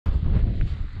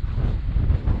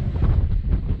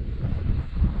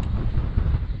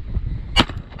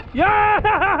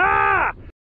Yeah!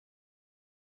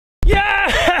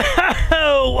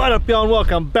 Yeah! What up, y'all, and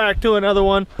welcome back to another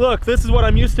one. Look, this is what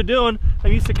I'm used to doing.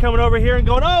 I'm used to coming over here and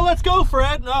going, oh, let's go,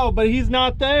 Fred. No, but he's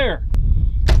not there.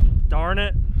 Darn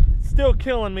it. Still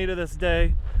killing me to this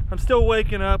day. I'm still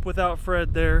waking up without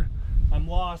Fred there. I'm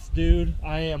lost, dude.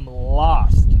 I am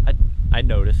lost. I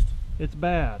noticed. It's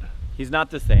bad. He's not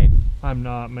the same. I'm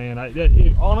not, man.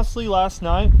 Honestly, last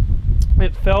night,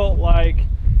 it felt like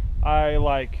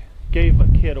I gave a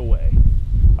kid away.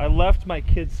 I left my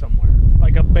kid somewhere.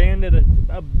 Like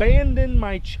abandoned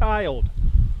my child.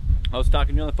 I was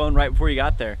talking to you on the phone right before you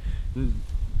got there.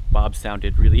 Bob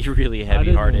sounded really, really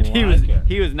heavy-hearted.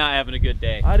 He was not having a good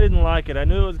day. I didn't like it. I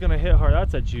knew it was gonna hit hard.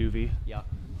 That's a juvie. Yeah.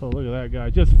 Oh, look at that guy.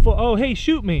 Just oh, hey,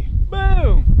 shoot me.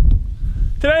 Boom.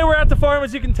 Today we're at the farm,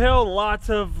 as you can tell. Lots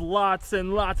and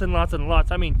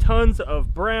lots. I mean, tons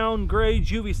of brown, gray,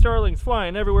 juvie starlings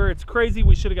flying everywhere. It's crazy.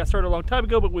 We should have got started a long time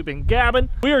ago, but we've been gabbing.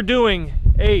 We are doing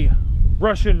a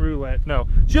Russian roulette. No,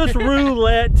 just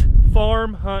roulette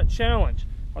farm hunt challenge.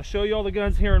 I'll show you all the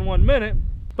guns here in 1 minute.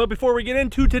 But before we get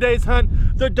into today's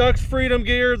hunt, the DUX Freedom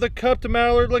gear, the cupped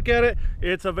mallard, look at it.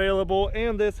 It's available,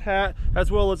 and this hat,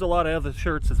 as well as a lot of other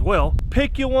shirts as well.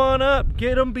 Pick you one up.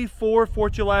 Get them before 4th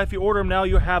of July. If you order them now,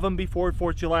 you have them before 4th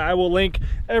of July. I will link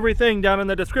everything down in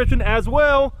the description, as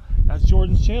well as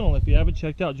Jordan's channel. If you haven't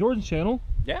checked out Jordan's channel,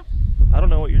 yeah, I don't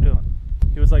know what you're doing.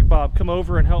 He was like, Bob, come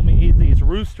over and help me eat these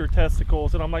rooster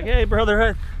testicles. And I'm like, hey,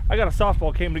 brother, I got a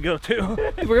softball game to go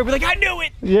to. We're gonna be like, I knew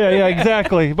it. Yeah,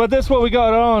 exactly. But this is what we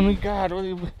got on. God,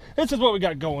 this is what we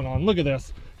got going on. Look at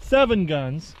this. 7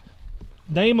 guns.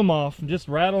 Name them off. Just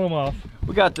rattle them off.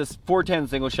 We got this 410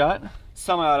 single shot,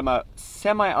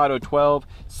 semi-auto 12,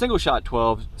 single shot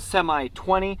 12, semi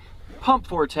 20, pump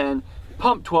 410,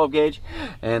 pump 12 gauge,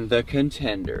 and the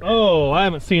contender. Oh, I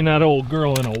haven't seen that old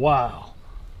girl in a while.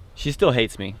 She still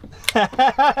hates me.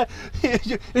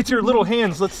 It's your little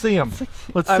hands. Let's see them.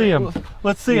 Let's see them.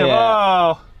 Let's see them.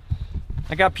 Yeah. Oh.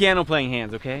 I got piano playing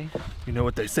hands, okay? You know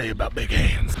what they say about big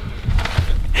hands.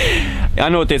 I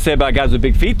know what they say about guys with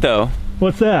big feet, though.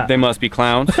 What's that? They must be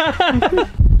clowns.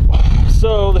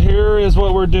 So here is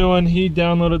what we're doing. He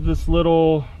downloaded this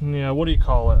little, what do you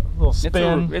call it? Little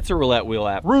spin. It's a roulette wheel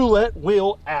app. Roulette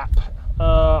wheel app.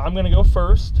 I'm gonna go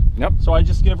first. Yep. So I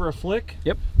just give her a flick.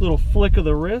 Yep. Little flick of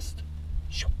the wrist.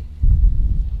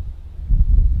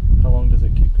 How long does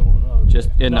it keep going? Oh, okay.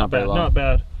 Just not very long. Not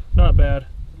bad. Not bad.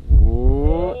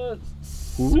 Ooh.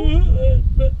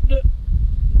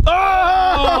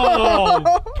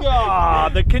 Oh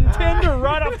God! The contender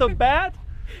right off the bat.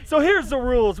 So here's the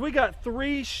rules. We got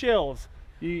 3 shells.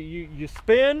 You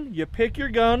spin. You pick your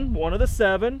gun, one of the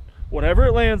 7, whatever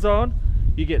it lands on.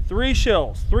 You get 3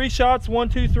 shells, 3 shots, 1,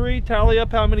 2, 3. Tally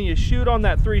up how many you shoot on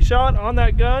that 3 shot on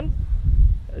that gun.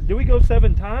 Do we go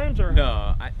 7 times or?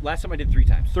 No, last time I did 3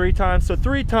 times. 3 times, so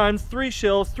 3 times, 3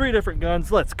 shells, 3 different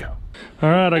guns. Let's go. All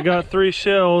right, I got 3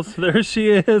 shells. There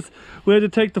she is. We had to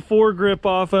take the foregrip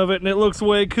off of it, and it looks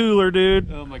way cooler, dude.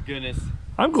 Oh my goodness.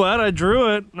 I'm glad I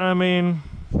drew it. I mean,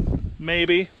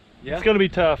 maybe. Yeah. It's gonna be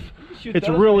tough. It's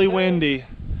really windy.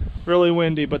 Really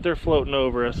windy, but they're floating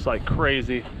over us like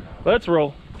crazy. Let's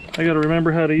roll. I gotta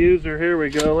remember how to use her. Here we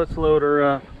go. Let's load her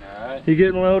up. All right. You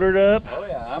getting loaded up? Oh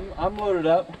yeah, I'm loaded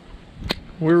up.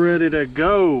 We're ready to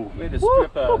go. We had to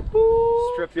strip the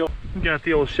old... We got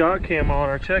the old shot cam on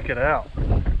her. Check it out.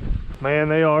 Man,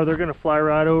 they are. They're gonna fly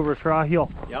right over us right here.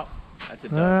 Yep. That's a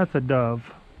dove. That's a dove.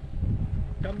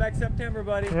 Come back September,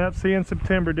 buddy. Yep. See you in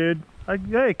September, dude.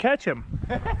 Hey, catch him.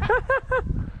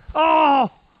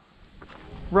 Oh!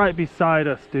 Right beside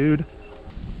us, dude.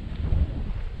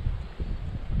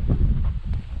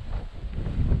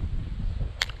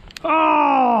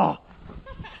 Oh!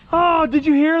 Oh, did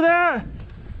you hear that?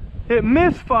 It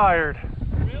misfired.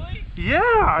 Really?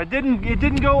 Yeah, it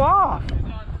didn't go off. It's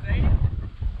on safe?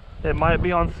 It might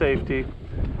be on safety.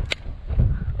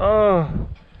 Oh.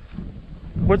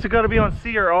 What's it got to be on,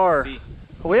 C or R? C.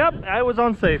 Well, yep, I was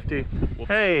on safety. Whoops.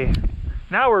 Hey,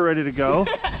 now we're ready to go.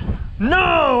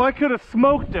 No, I could have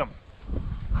smoked him.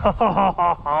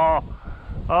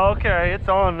 Okay, it's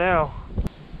on now.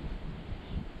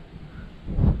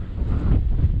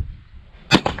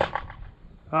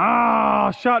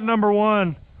 Ah, shot number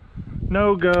 1.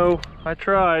 No go. I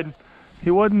tried.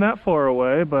 He wasn't that far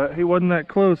away, but he wasn't that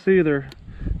close either.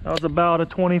 That was about a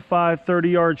 25,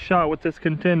 30-yard shot with this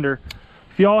contender.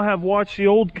 If y'all have watched the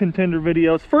old contender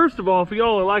videos, first of all, if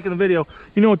y'all are liking the video,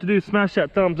 you know what to do. Smash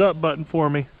that thumbs up button for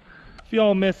me. If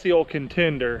y'all miss the old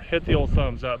contender, hit the old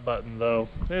thumbs up button though.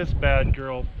 This bad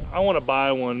girl, I want to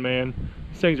buy one, man.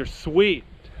 These things are sweet.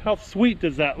 How sweet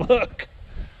does that look?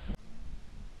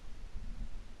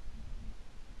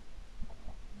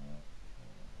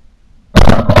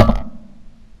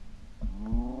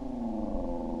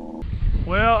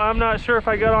 not sure if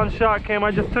I got on shot cam.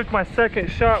 I just took my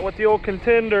second shot with the old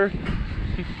Contender.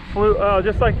 He flew,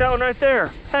 just like that one right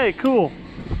there. Hey, cool.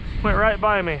 Went right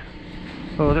by me.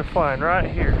 Oh, they're flying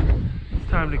right here. It's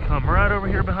time to come right over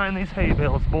here behind these hay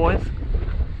bales, boys.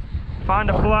 Find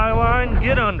a fly line,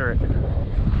 get under it.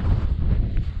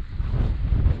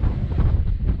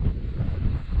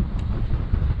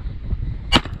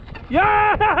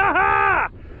 Yeah!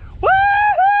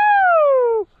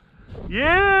 Woohoo!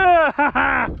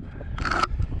 Yeah!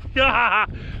 Yeah!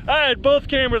 I had both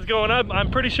cameras going. I'm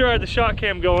pretty sure I had the shot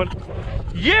cam going.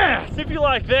 Yes! If you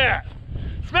like that,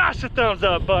 smash the thumbs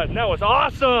up button. That was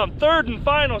awesome. Third and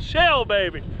final shell,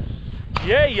 baby.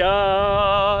 Yeah,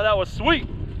 that was sweet.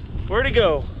 Where'd it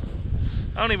go?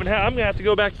 I don't even have, I'm gonna have to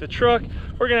go back to the truck.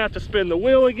 We're gonna have to spin the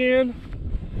wheel again.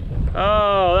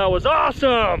 Oh, that was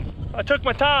awesome. I took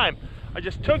my time. I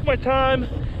just took my time,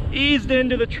 eased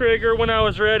into the trigger when I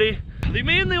was ready.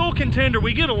 Me and the old Contender,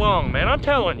 we get along, man, I'm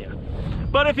telling you.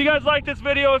 But if you guys like this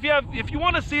video, if you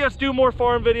want to see us do more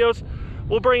farm videos,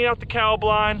 we'll bring out the cow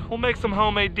blind, we'll make some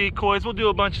homemade decoys, we'll do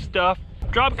a bunch of stuff.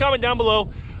 Drop a comment down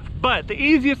below. But the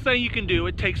easiest thing you can do,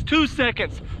 it takes 2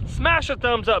 seconds. Smash a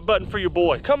thumbs up button for your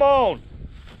boy. Come on.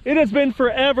 It has been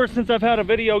forever since I've had a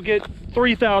video get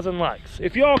 3,000 likes.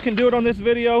 If y'all can do it on this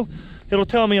video, it'll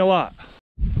tell me a lot.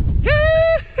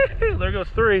 There goes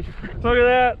 3. Look at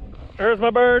that. There's my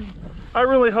bird. I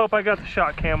really hope I got the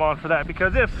shot cam on for that,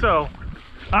 because if so,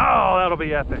 oh, that'll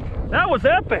be epic. That was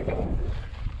epic.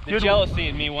 The jealousy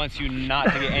in me wants you not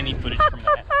to get any footage from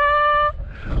that.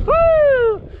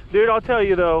 Woo! Dude, I'll tell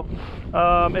you though,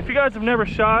 if you guys have never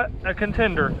shot a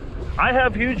Contender, I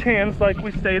have huge hands like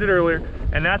we stated earlier,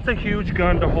 and that's a huge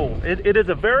gun to hold. It is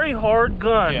a very hard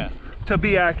gun to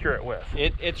be accurate with.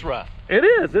 It's rough. It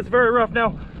is, it's very rough.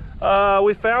 Now,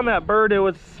 we found that bird, it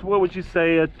was, what would you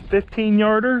say, a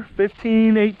 15-yarder?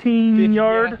 15, 18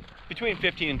 yard? Yeah, between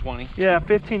 15 and 20. Yeah,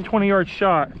 15, 20 yard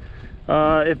shot.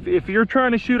 If you're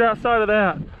trying to shoot outside of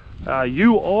that,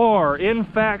 you are in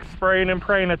fact spraying and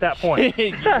praying at that point.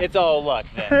 It's all luck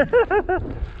then.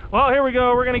 Well, here we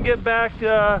go. We're gonna get back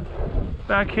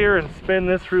here and spin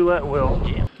this roulette wheel.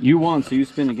 Yeah. You won, so you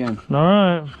spin again. All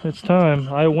right, it's time.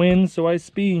 I win, so I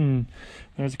spin.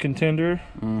 There's a Contender.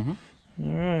 Mm-hmm.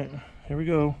 All right, here we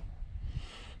go.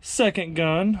 Second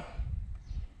gun.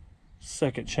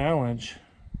 Second challenge.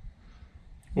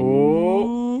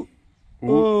 Oh.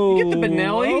 Oh, you get the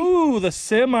Benelli. Oh, the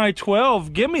semi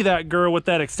 12. Give me that girl with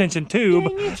that extension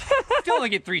tube. Still only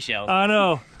get 3 shells. I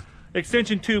know.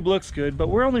 Extension tube looks good, but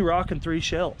we're only rocking 3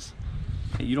 shells.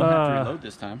 You don't have to reload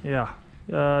this time. Yeah.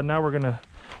 Now we're gonna.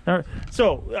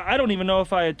 So I don't even know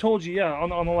if I had told you. Yeah,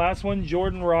 on the last one,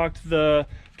 Jordan rocked the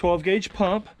 12 gauge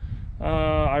pump.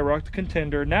 I rocked the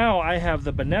Contender. Now I have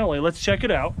the Benelli. Let's check it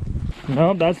out.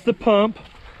 No, that's the pump.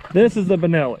 This is the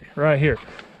Benelli right here.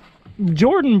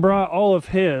 Jordan brought all of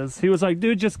his. He was like,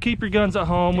 dude, just keep your guns at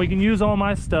home. We can use all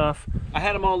my stuff. I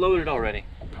had them all loaded already.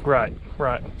 Right.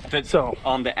 That's so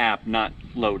on the app, not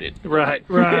loaded. Right.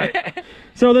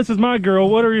 So this is my girl.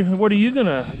 What are you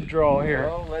gonna draw here?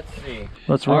 Well, let's see.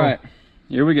 Let's roll. All right,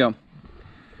 here we go.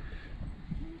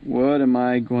 What am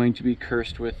I going to be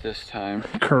cursed with this time?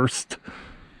 Cursed.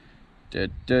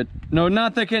 No,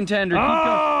 not the Contender.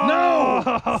 Oh!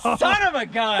 No! Son of a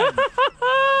gun!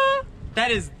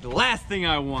 That is the last thing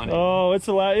I wanted. Oh, it's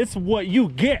what you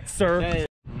get, sir.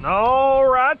 All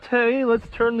righty, let's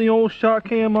turn the old shot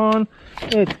cam on.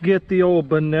 Let's get the old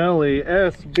Benelli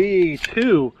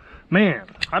SB2. Man,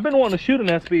 I've been wanting to shoot an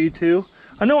SB2.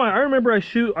 I know. I remember I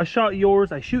shot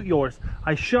yours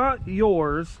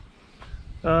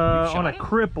on a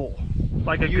cripple,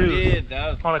 like a goose. You did. That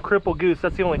was... On a cripple goose.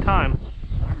 That's the only time.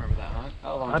 I remember that hunt.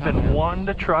 I've been wanting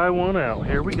to try one out.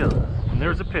 Here we go. And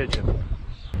there's a pigeon.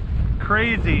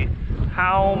 Crazy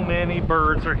how many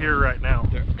birds are here right now.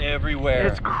 They're everywhere.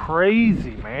 It's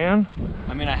crazy, man.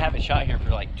 I mean, I haven't shot here for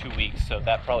like 2 weeks, so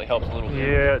that probably helps a little bit.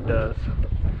 Yeah, it does.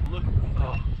 Look.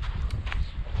 Oh.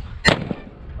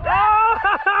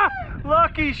 Ah,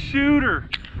 lucky shooter.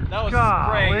 That was Golly.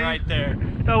 spraying right there.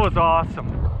 That was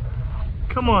awesome.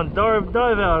 Come on, dive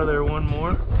out of there one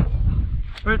more.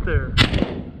 Right there.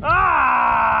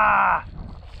 Ah!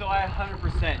 So I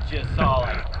 100% just saw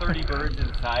like 30 birds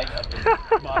inside of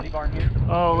the body barn here.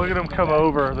 Oh, look at them come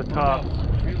over the top.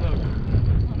 Reload.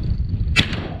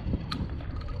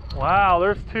 Wow,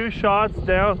 there's 2 shots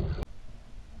down.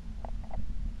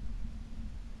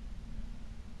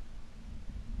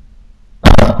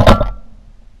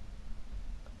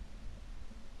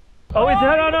 Oh, he's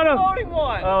dead. No.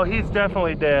 Oh, he's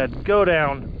definitely dead. Go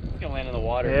down. He's gonna land in the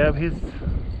water. Yeah,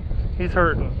 he's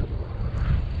hurting.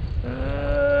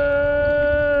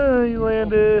 He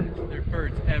landed. There's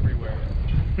birds everywhere.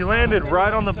 He landed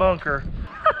right on the bunker.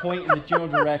 Point in the general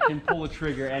direction, pull the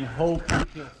trigger, and hope you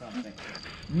kill something.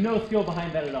 No skill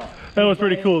behind that at all. That was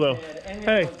pretty cool though.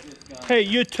 Hey,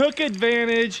 you took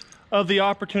advantage of the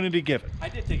opportunity given. I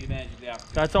did take advantage of the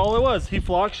opportunity. That's all it was. He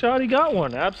flock shot, he got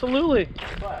one. Absolutely.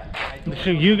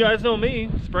 You guys know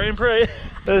me. Spray and pray.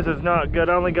 This is not good.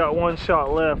 I only got one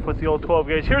shot left with the old 12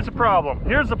 gauge. Here's the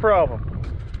problem.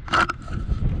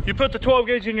 You put the 12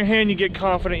 gauge in your hand, you get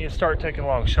confident, you start taking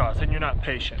long shots, and you're not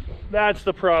patient. That's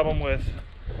the problem with,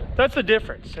 that's the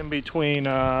difference in between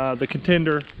the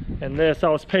Contender and this. I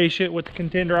was patient with the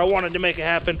Contender. I wanted to make it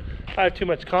happen. I have too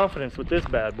much confidence with this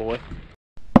bad boy.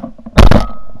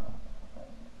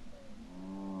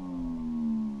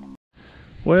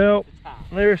 Well,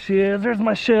 there she is. There's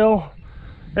my shell.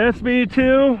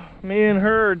 SB2. Me and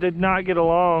her did not get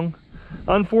along,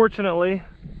 unfortunately.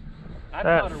 I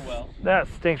caught her well. That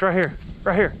stinks. Right here.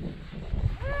 Right here.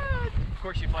 Of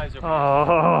course she flies over.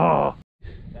 Oh.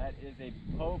 That is a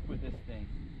poke with this thing.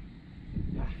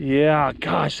 Yeah,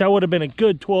 gosh, that would have been a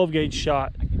good 12 gauge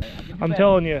shot. I'm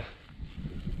telling you,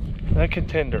 that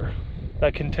Contender,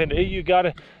 you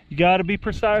gotta be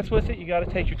precise with it. You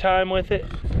gotta take your time with it.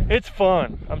 It's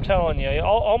fun. I'm telling you,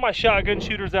 all my shotgun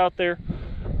shooters out there,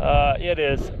 it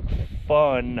is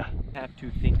fun. Have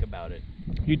to think about it.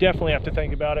 You definitely have to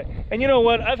think about it. And you know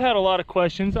what? I've had a lot of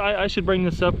questions. I should bring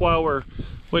this up while we're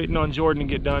waiting on Jordan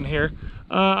to get done here.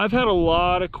 I've had a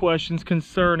lot of questions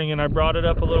concerning, and I brought it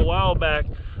up a little while back.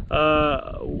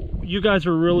 You guys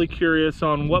are really curious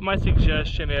on what my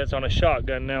suggestion is on a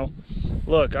shotgun. Now,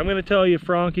 look, I'm going to tell you,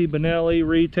 Franchi, Benelli,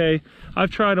 Rite,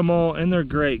 I've tried them all, and they're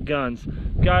great guns.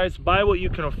 Guys, buy what you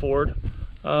can afford.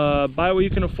 Buy what you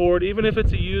can afford, even if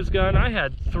it's a used gun.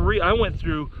 I went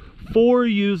through 4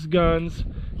 used guns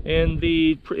in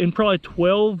probably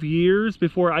 12 years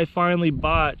before I finally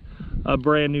bought a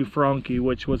brand new Franchi,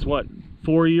 which was what,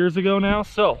 4 years ago now.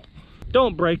 So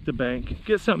don't break the bank,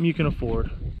 get something you can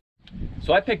afford.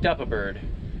 So I picked up a bird.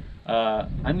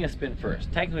 I'm gonna spin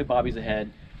first. Technically Bobby's ahead,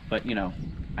 but you know,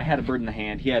 I had a bird in the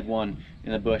hand. He had one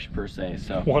in the bush per se.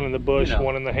 So one in the bush, you know,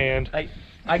 one in the hand. I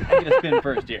get to spin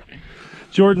first here.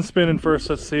 Jordan's spinning first.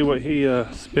 Let's see what he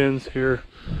spins here.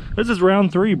 This is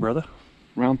round 3, brother.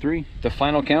 Round 3. The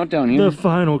final countdown here. The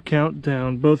final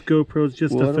countdown. Both GoPros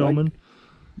just a filming.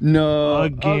 No.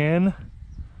 Again.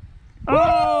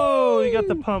 Oh, you got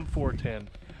the pump 410.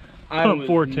 Pump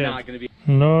 410. Not gonna be.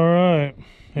 All right.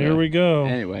 Here we go.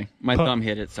 Anyway, my thumb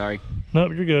hit it. Sorry.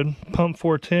 Nope, you're good. Pump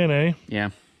 410, eh?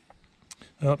 Yeah.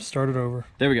 Oh, start it over.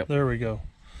 There we go. There we go.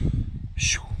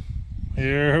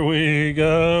 Here we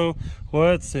go.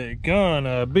 What's it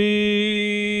gonna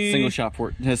be? Single shot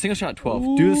 12.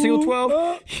 Ooh. Do the single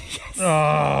 12. Yes.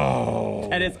 Oh.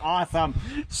 That is awesome.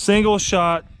 Single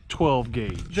shot 12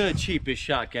 gauge. The cheapest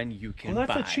shotgun you can buy.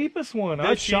 That's the cheapest one.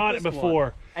 I shot it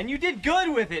before. And you did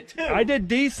good with it too. I did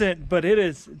decent, but it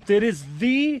is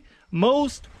the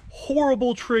most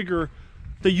horrible trigger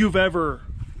that you've ever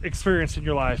experienced in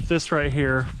your life. This right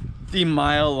here. The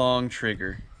mile-long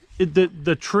trigger.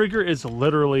 The trigger is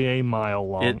literally a mile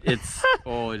long. It is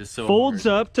so folds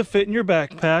hard. up to fit in your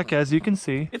backpack, as you can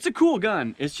see. It's a cool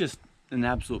gun. It's just an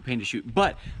absolute pain to shoot.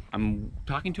 But I'm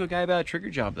talking to a guy about a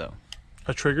trigger job though.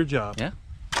 A trigger job. Yeah.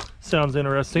 Sounds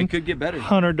interesting. It could get better.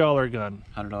 $100 gun.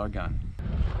 $100 gun.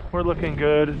 We're looking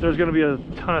good. There's gonna be a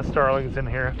ton of starlings in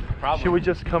here. Probably. Should we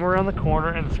just come around the corner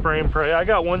and spray and pray? I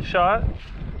got one shot.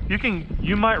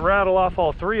 You might rattle off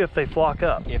all 3 if they flock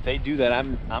up. If they do that,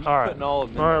 I'm putting all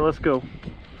of them. All right, let's go.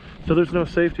 So there's no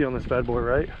safety on this bad boy,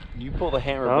 right? You pull the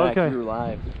hammer back, you're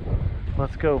live.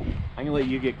 Let's go. I'm gonna let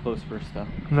you get close first though.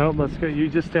 No, let's go. You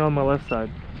just stay on my left side.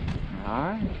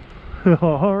 All right.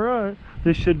 All right.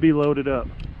 This should be loaded up.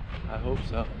 I hope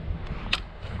so.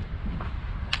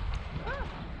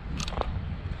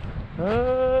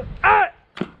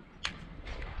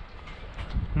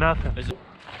 Nothing.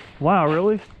 Wow,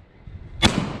 really?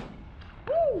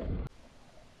 Woo!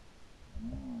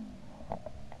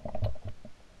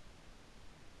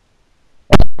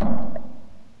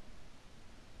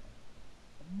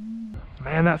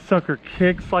 Man, that sucker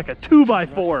kicks like a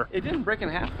 2x4. It didn't break in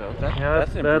half though.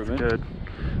 That's good.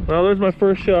 Well, there's my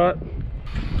first shot.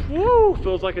 Woo!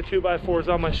 Feels like a 2x4 is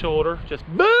on my shoulder. Just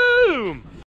boom!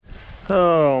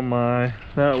 Oh my,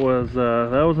 that was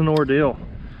an ordeal.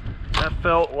 That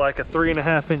felt like a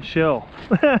 3.5-inch shell.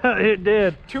 It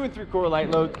did. 2 3/4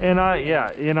 light load. And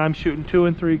I'm shooting 2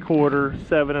 3/4,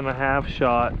 7.5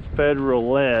 shot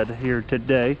federal lead here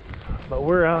today. But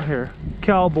we're out here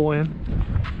cowboying.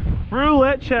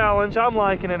 Roulette challenge. I'm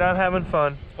liking it. I'm having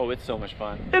fun. Oh, it's so much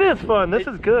fun. It is fun. This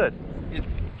is good.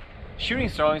 Shooting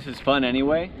starlings is fun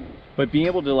anyway, But being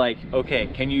able to like, okay,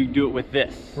 can you do it with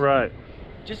this? Right.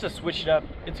 Just to switch it up,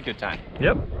 it's a good time.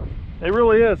 Yep. It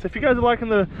really is. If you guys are liking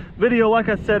the video, like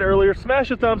I said earlier, smash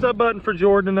the thumbs up button for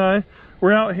Jordan and I.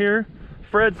 We're out here.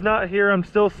 Fred's not here. I'm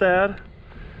still sad.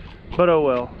 But oh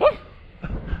well.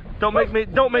 Don't make me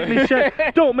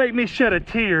shed a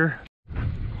tear.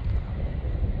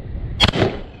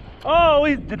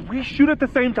 Oh, did we shoot at the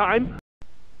same time?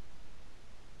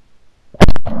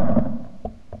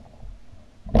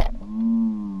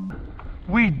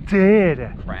 We did.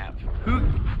 Crap.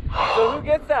 So who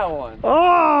gets that one?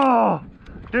 Oh,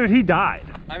 dude, he died.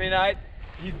 I mean,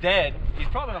 he's dead. He's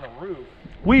probably on the roof.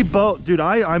 We both, dude,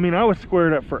 I mean, I was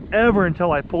squared up forever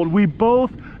until I pulled. We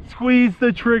both squeezed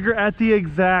the trigger at the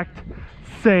exact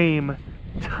same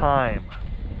time.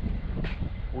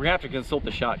 We're gonna have to consult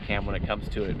the shot cam when it comes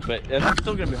to it, but it's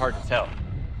still gonna be hard to tell.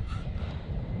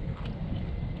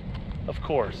 Of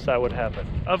course that would happen.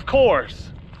 Of course.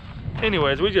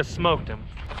 Anyways, we just smoked him.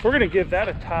 We're gonna give that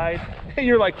a tide. And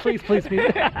you're like, please, please,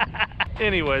 please.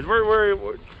 Anyways,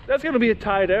 we're that's gonna be a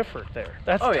tied effort there.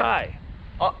 That's tie.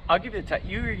 Yeah. I'll give you a tie.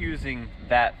 You were using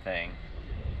that thing.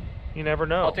 You never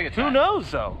know. I'll take a tie. Who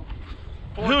knows though?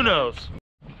 Who knows?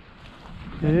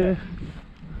 Yeah.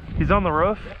 He's on the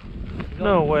roof?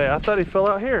 No way. I thought he fell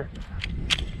out here.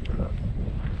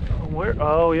 Where?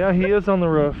 Oh yeah, he is on the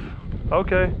roof.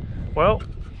 Okay. Well,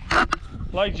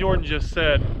 like Jordan just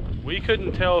said, we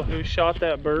couldn't tell who shot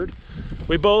that bird.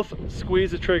 We both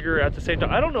squeezed the trigger at the same time.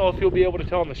 I don't know if you'll be able to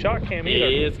tell on the shot cam either.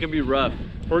 Yeah, it's gonna be rough.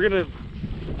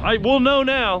 We'll know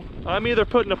now. I'm either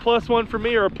putting a +1 for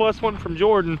me or a +1 from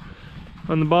Jordan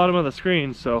on the bottom of the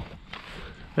screen. So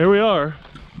there we are.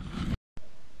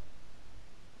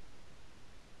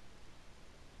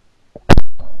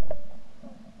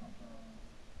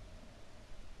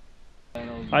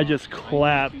 I just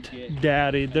clapped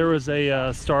daddy. There was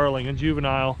a starling, a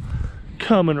juvenile,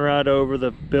 coming right over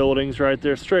the buildings right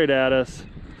there, straight at us.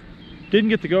 Didn't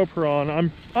get the GoPro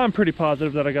on. I'm pretty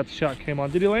positive that I got the shot cam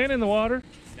on. Did he land in the water?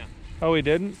 No. Oh, he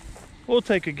didn't? We'll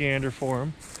take a gander for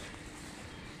him.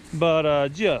 But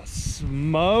just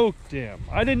smoked him.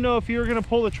 I didn't know if you were gonna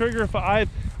pull the trigger. If I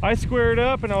squared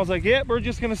up and I was like, yep, we're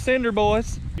just gonna send her,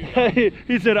 boys.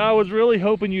 He said, I was really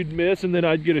hoping you'd miss and then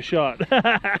I'd get a shot.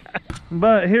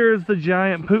 But here's the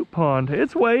giant poop pond.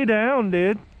 It's way down,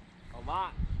 dude. A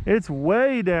lot. It's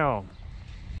way down.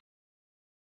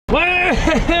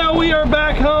 Well, we are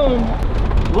back home.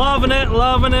 Loving it,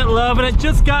 loving it, loving it.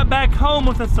 Just got back home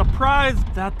with a surprise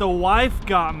that the wife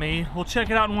got me. We'll check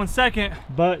it out in 1 second.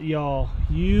 But y'all,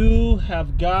 you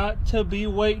have got to be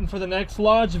waiting for the next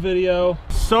lodge video.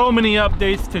 So many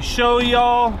updates to show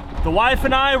y'all. The wife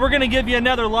and I, we're gonna give you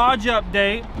another lodge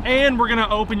update, and we're gonna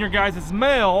open your guys'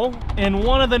 mail in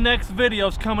one of the next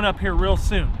videos coming up here real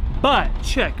soon. But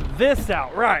check this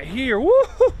out right here. Woo!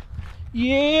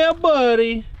 Yeah,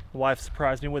 buddy. The wife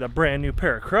surprised me with a brand new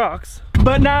pair of Crocs.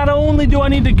 But not only do I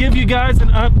need to give you guys an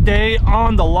update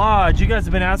on the lodge, you guys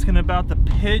have been asking about the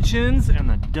pigeons and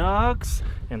the ducks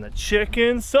and the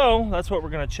chickens, so that's what we're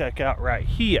gonna check out right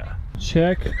here.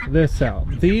 Check this out.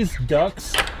 These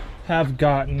ducks have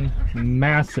gotten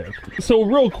massive. So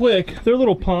real quick, their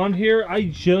little pond here, I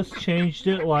just changed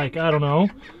it like, I don't know,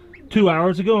 2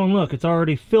 hours ago, and look, it's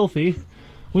already filthy.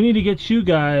 We need to get you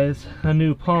guys a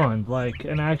new pond, like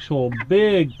an actual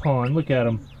big pond. Look at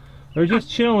them. They're just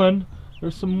chilling.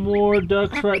 There's some more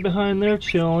ducks right behind there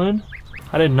chilling.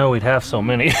 I didn't know we'd have so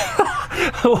many.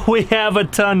 We have a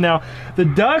ton now. The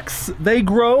ducks, they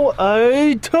grow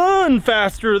a ton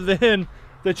faster than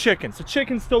the chickens. The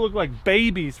chickens still look like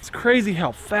babies. It's crazy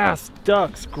how fast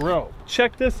ducks grow.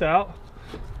 Check this out.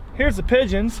 Here's the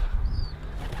pigeons.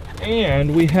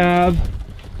 And we have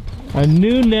a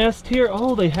new nest here.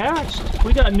 Oh, they hatched.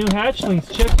 We got new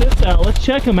hatchlings. Check this out. Let's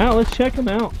check them out. Let's check them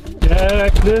out.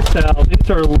 Check this out. These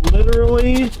are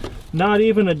literally not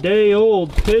even a day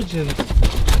old pigeons.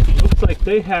 Looks like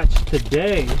they hatched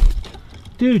today.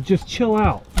 Dude, just chill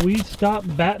out. Will you stop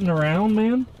batting around,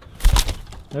 man?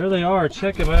 There they are.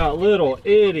 Check them out. Little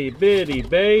itty bitty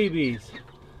babies.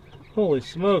 Holy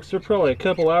smokes, they're probably a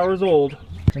couple hours old.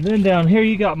 And then down here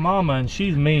you got Mama, and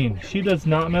she's mean. She does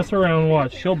not mess around.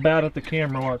 Watch. She'll bat at the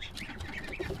camera. Watch.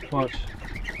 Watch.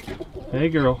 Hey,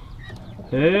 girl.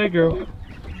 Hey, girl.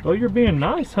 Oh, you're being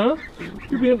nice, huh?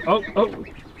 You're being... Oh.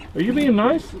 Are you being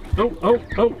nice? Oh.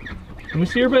 Let me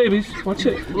see your babies. Watch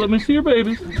it. Let me see your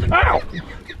babies. Ow!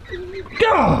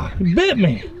 God! It bit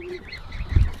me.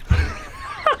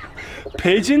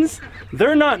 Pigeons,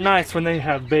 they're not nice when they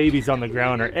have babies on the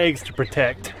ground or eggs to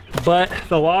protect. But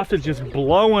the loft is just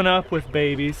blowing up with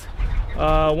babies.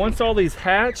 Once all these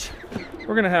hatch,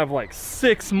 we're gonna have like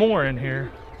 6 more in here.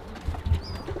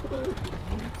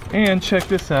 And check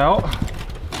this out.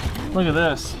 Look at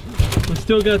this. We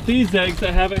still got these eggs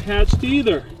that haven't hatched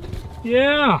either.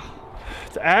 Yeah,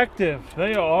 it's active.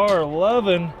 They are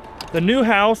loving the new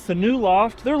house, the new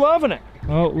loft. They're loving it.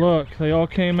 Oh, look, they all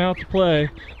came out to play.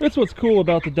 That's what's cool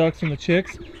about the ducks and the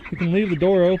chicks. You can leave the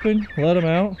door open, let them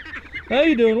out. How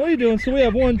you doing? What are you doing? So we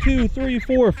have 1, 2, 3,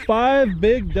 4, 5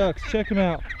 big ducks. Check them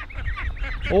out.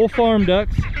 Old farm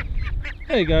ducks.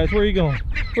 Hey guys, where are you going?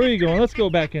 Where are you going? Let's go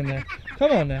back in there.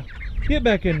 Come on now. Get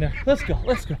back in there. Let's go.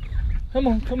 Let's go. Come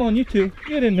on, you two.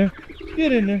 Get in there.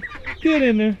 Get in there. Get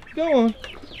in there. Go on.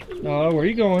 Oh, where are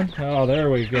you going? Oh,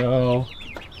 there we go.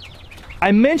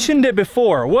 I mentioned it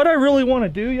before. What I really want to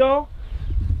do, y'all,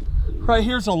 right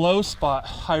here's a low spot.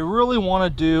 I really want to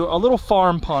do a little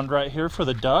farm pond right here for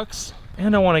the ducks.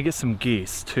 And I want to get some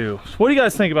geese too. What do you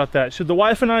guys think about that? Should the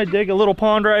wife and I dig a little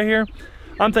pond right here?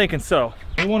 I'm thinking so.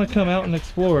 We want to come out and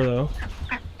explore though.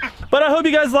 But I hope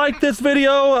you guys liked this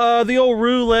video, the old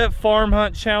roulette farm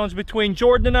hunt challenge between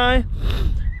Jordan and I.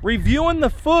 Reviewing the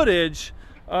footage,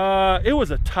 it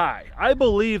was a tie. I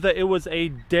believe that it was a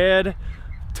dead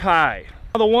tie.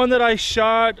 The one that I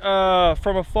shot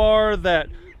from afar that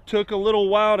took a little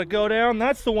while to go down,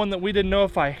 that's the one that we didn't know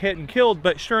if I hit and killed,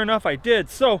 but sure enough I did.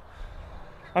 So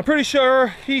I'm pretty sure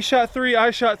he shot 3, I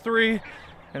shot 3,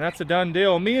 and that's a done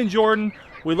deal. Me and Jordan,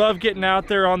 we love getting out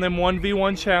there on them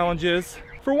 1v1 challenges.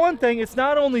 For one thing, it's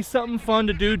not only something fun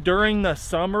to do during the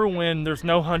summer when there's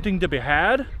no hunting to be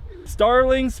had.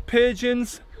 Starlings,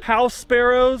 pigeons, house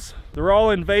sparrows, they're all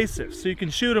invasive, so you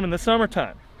can shoot them in the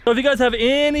summertime. So if you guys have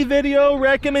any video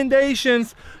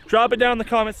recommendations, drop it down in the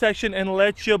comment section and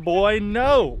let your boy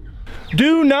know.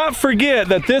 Do not forget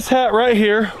that this hat right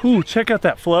here, ooh, check out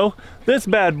that flow. This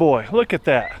bad boy, look at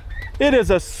that. It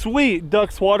is a sweet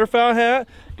Ducks waterfowl hat.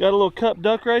 Got a little cup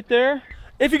duck right there.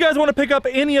 If you guys want to pick up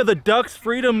any of the Ducks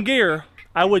Freedom gear,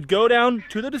 I would go down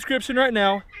to the description right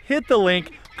now, hit the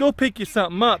link, go pick you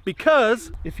something up,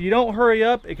 because if you don't hurry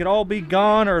up, it could all be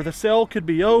gone, or the sale could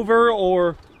be over,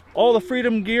 or all the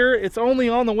Freedom gear, it's only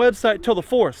on the website till the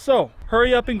 4th. So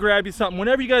hurry up and grab you something.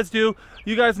 Whenever you guys do,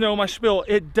 you guys know my spiel.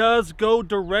 It does go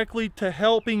directly to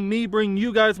helping me bring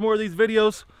you guys more of these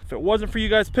videos. If it wasn't for you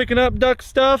guys picking up duck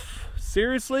stuff,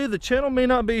 seriously, the channel may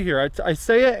not be here. I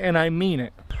say it and I mean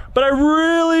it. But I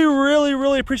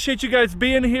really appreciate you guys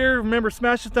being here. Remember,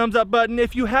 smash the thumbs up button.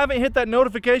 If you haven't hit that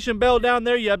notification bell down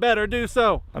there, you better do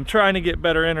so. I'm trying to get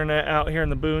better internet out here in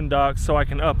the boondocks so I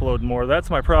can upload more. That's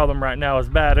my problem right now, is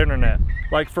bad internet.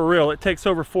 Like, for real, it takes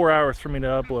over 4 hours for me to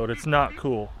upload. It's not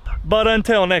cool. But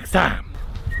until next time.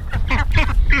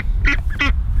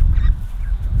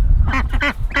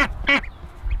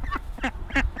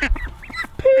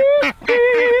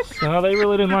 No, they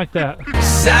really didn't like that.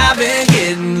 I've been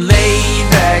getting laid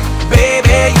back,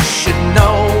 baby, you should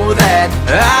know that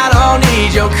I don't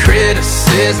need your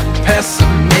criticism,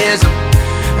 pessimism.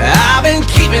 I've been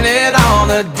keeping it on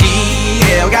the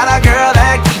DL, got a girl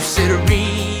that keeps it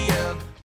real.